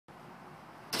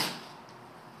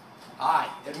Hi,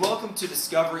 and welcome to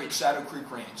Discovery at Shadow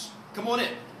Creek Ranch. Come on in.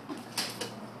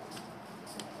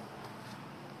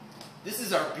 This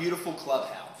is our beautiful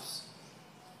clubhouse.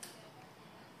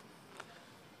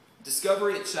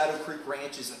 Discovery at Shadow Creek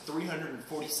Ranch is a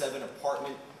 347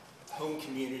 apartment home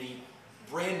community,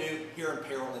 brand new here in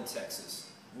Pearland, Texas.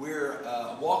 We're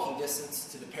walking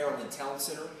distance to the Pearland Town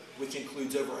Center, which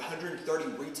includes over 130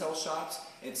 retail shops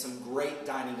and some great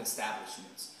dining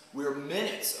establishments. We're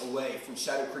minutes away from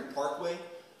Shadow Creek Parkway,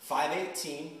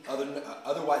 518,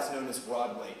 otherwise known as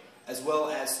Broadway, as well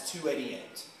as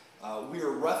 288. We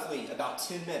are roughly about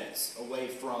 10 minutes away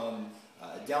from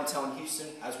downtown Houston,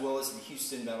 as well as the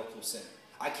Houston Medical Center.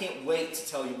 I can't wait to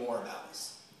tell you more about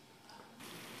this.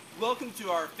 Welcome to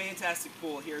our fantastic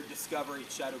pool here at Discovery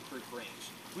at Shadow Creek Ranch.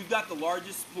 We've got the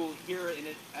largest pool here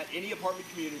at any apartment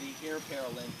community here in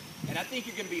Pearland, and I think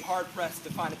you're going to be hard-pressed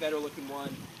to find a better looking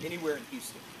one anywhere in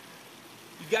Houston.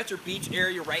 You've got your beach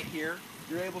area right here.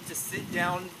 You're able to sit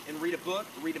down and read a book,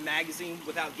 read a magazine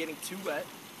without getting too wet.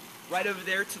 Right over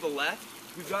there to the left,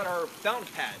 we've got our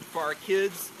fountain pad for our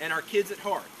kids and our kids at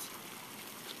heart.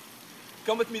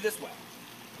 Come with me this way.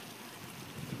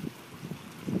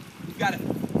 We've got a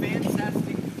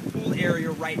fantastic pool area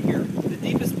right here. The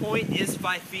deepest point is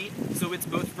 5 feet, so it's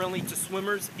both friendly to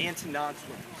swimmers and to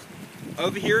non-swimmers.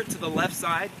 Over here to the left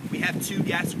side, we have 2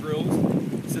 gas grills,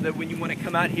 so that when you want to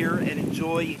come out here and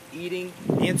enjoy eating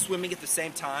and swimming at the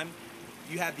same time,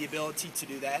 you have the ability to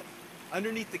do that.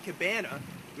 Underneath the cabana,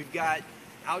 we've got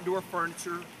outdoor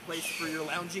furniture placed for your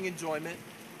lounging enjoyment,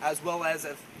 as well as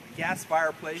a gas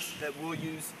fireplace that we'll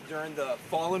use during the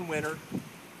fall and winter,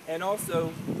 and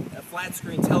also a flat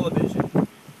screen television,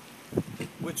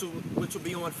 which will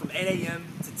be on from 8 a.m.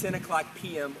 to 10 o'clock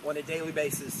p.m. on a daily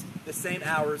basis, the same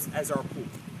hours as our pool.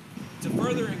 To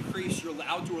further increase your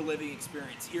outdoor living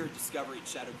experience here at Discovery at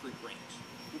Shadow Creek Ranch,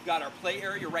 we've got our play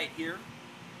area right here,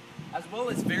 as well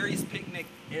as various picnic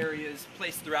areas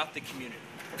placed throughout the community.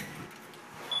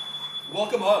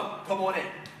 Welcome home. Come on in.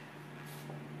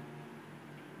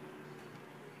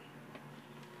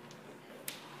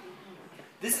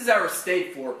 This is our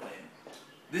estate floor plan.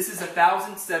 This is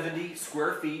 1,070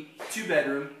 square feet, 2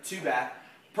 bedroom, 2 bath,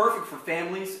 perfect for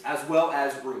families as well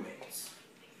as roommates.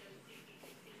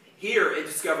 Here at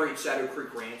Discovery at Shadow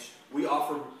Creek Ranch, we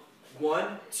offer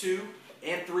 1, 2,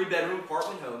 and 3 bedroom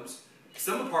apartment homes.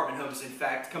 Some apartment homes, in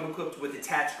fact, come equipped with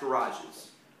attached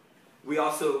garages. We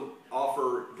also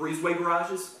offer breezeway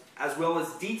garages as well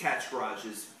as detached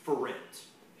garages for rent.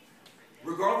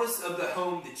 Regardless of the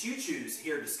home that you choose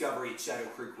here at Discovery at Shadow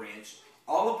Creek Ranch,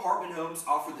 all apartment homes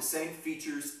offer the same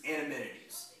features and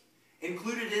amenities.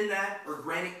 Included in that are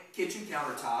granite kitchen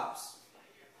countertops.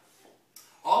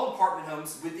 All apartment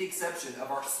homes, with the exception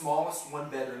of our smallest 1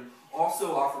 bedroom,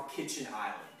 also offer kitchen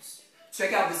islands.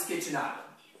 Check out this kitchen island.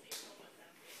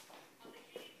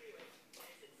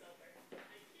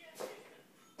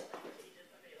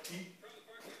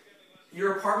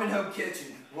 Your apartment home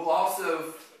kitchen will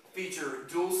also feature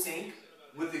dual sink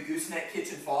with the gooseneck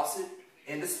kitchen faucet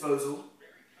and disposal,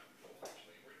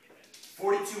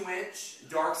 42-inch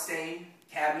dark stain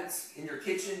cabinets in your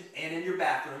kitchen and in your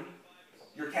bathroom.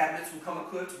 Your cabinets will come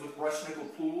equipped with brushed nickel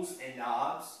pulls and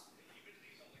knobs.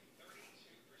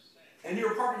 And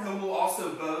your apartment home will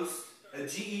also boast a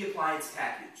GE appliance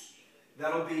package.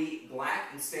 That'll be black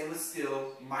and stainless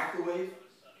steel microwave,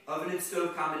 oven and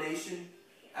stove combination,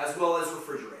 as well as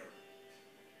refrigerator.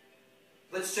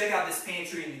 Let's check out this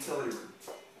pantry and utility room.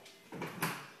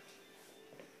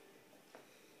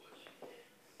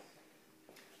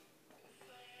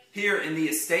 Here in the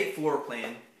estate floor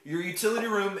plan, your utility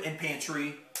room and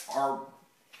pantry are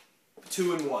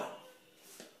 2 in 1.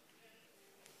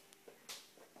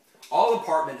 All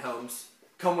apartment homes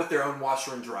come with their own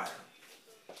washer and dryer.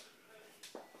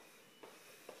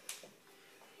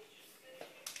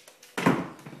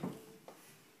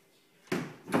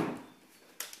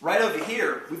 Right over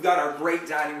here, we've got our great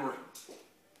dining room.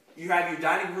 You have your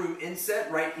dining room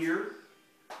inset right here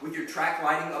with your track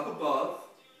lighting up above.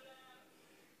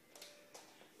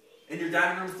 And your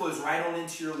dining room flows right on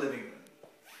into your living room.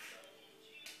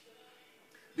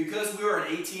 Because we are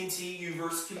an AT&T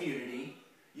U-verse community,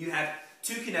 you have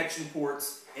 2 connection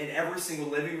ports in every single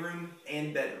living room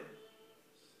and bedroom.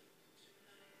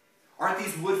 Aren't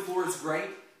these wood floors great?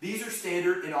 These are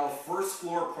standard in all first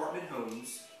floor apartment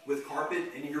homes with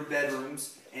carpet in your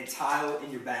bedrooms and tile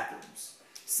in your bathrooms.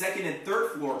 Second and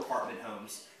third floor apartment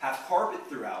homes have carpet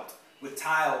throughout with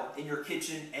tile in your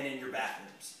kitchen and in your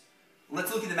bathrooms.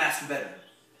 Let's look at the master bedroom.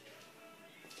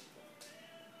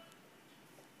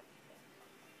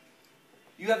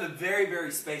 You have a very, very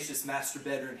spacious master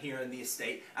bedroom here in the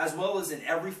estate, as well as in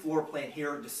every floor plan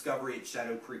here at Discovery at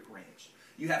Shadow Creek Ranch.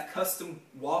 You have custom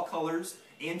wall colors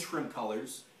and trim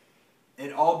colors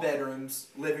in all bedrooms,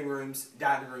 living rooms,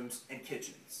 dining rooms, and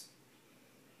kitchens.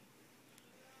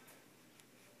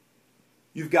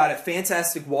 You've got a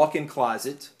fantastic walk-in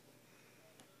closet.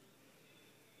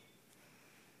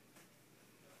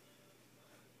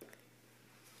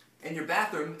 And your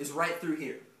bathroom is right through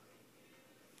here.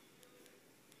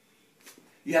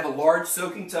 You have a large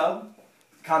soaking tub,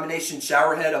 combination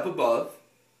shower head up above.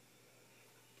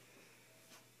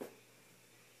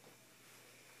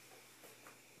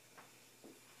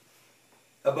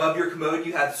 Above your commode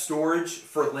you have storage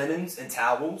for linens and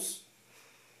towels.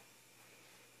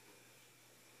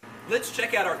 Let's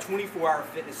check out our 24-hour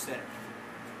fitness center.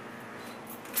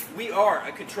 We are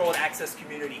a controlled access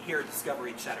community here at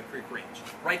Discovery at Shadow Creek Ranch.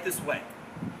 Right this way.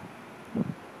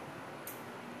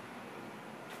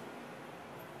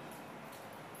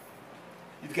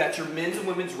 You've got your men's and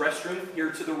women's restroom here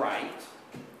to the right.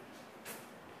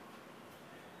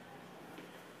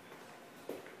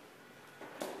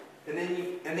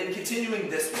 And then continuing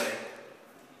this way,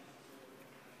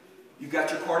 you've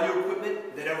got your cardio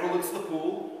equipment that overlooks the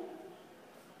pool.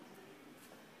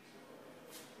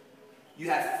 You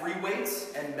have free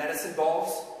weights and medicine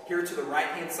balls here to the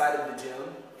right-hand side of the gym.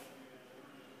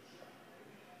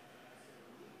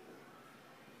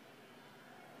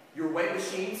 Your weight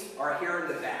machines are here in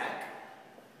the back.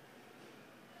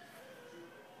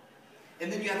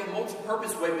 And then you have a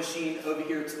multi-purpose weight machine over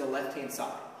here to the left-hand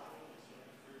side.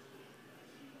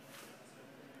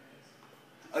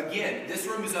 Again, this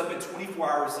room is open 24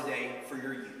 hours a day for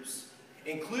your use.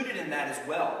 Included in that as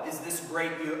well is this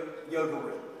great yoga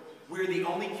room. We're the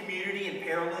only community in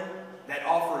Pearland that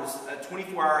offers a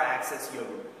 24-hour access yoga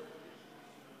room.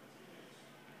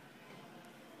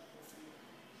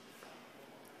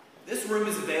 This room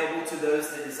is available to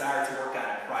those that desire to work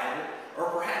out in private,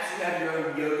 or perhaps you have your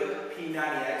own yoga,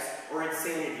 P90X, or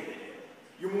insanity video.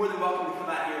 You're more than welcome to come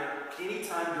out here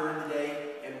anytime during the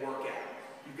day and work out.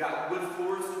 You've got wood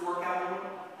floors to work out on,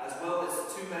 as well as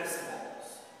 2 medicine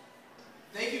balls.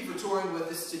 Thank you for touring with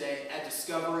us today at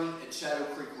Discovery at Shadow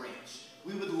Creek Ranch.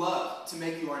 We would love to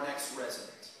make you our next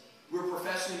resident. We're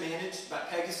professionally managed by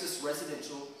Pegasus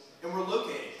Residential, and we're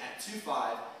located at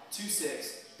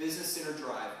 2526 Business Center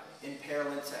Drive in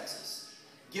Pearland, Texas.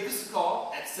 Give us a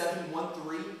call at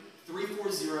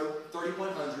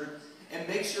 713-340-3100 and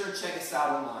make sure to check us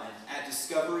out online at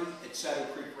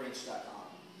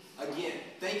discovery@shadowcreekranch.com. Again,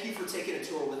 thank you for taking a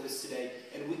tour with us today,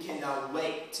 and we cannot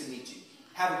wait to meet you.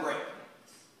 Have a great one.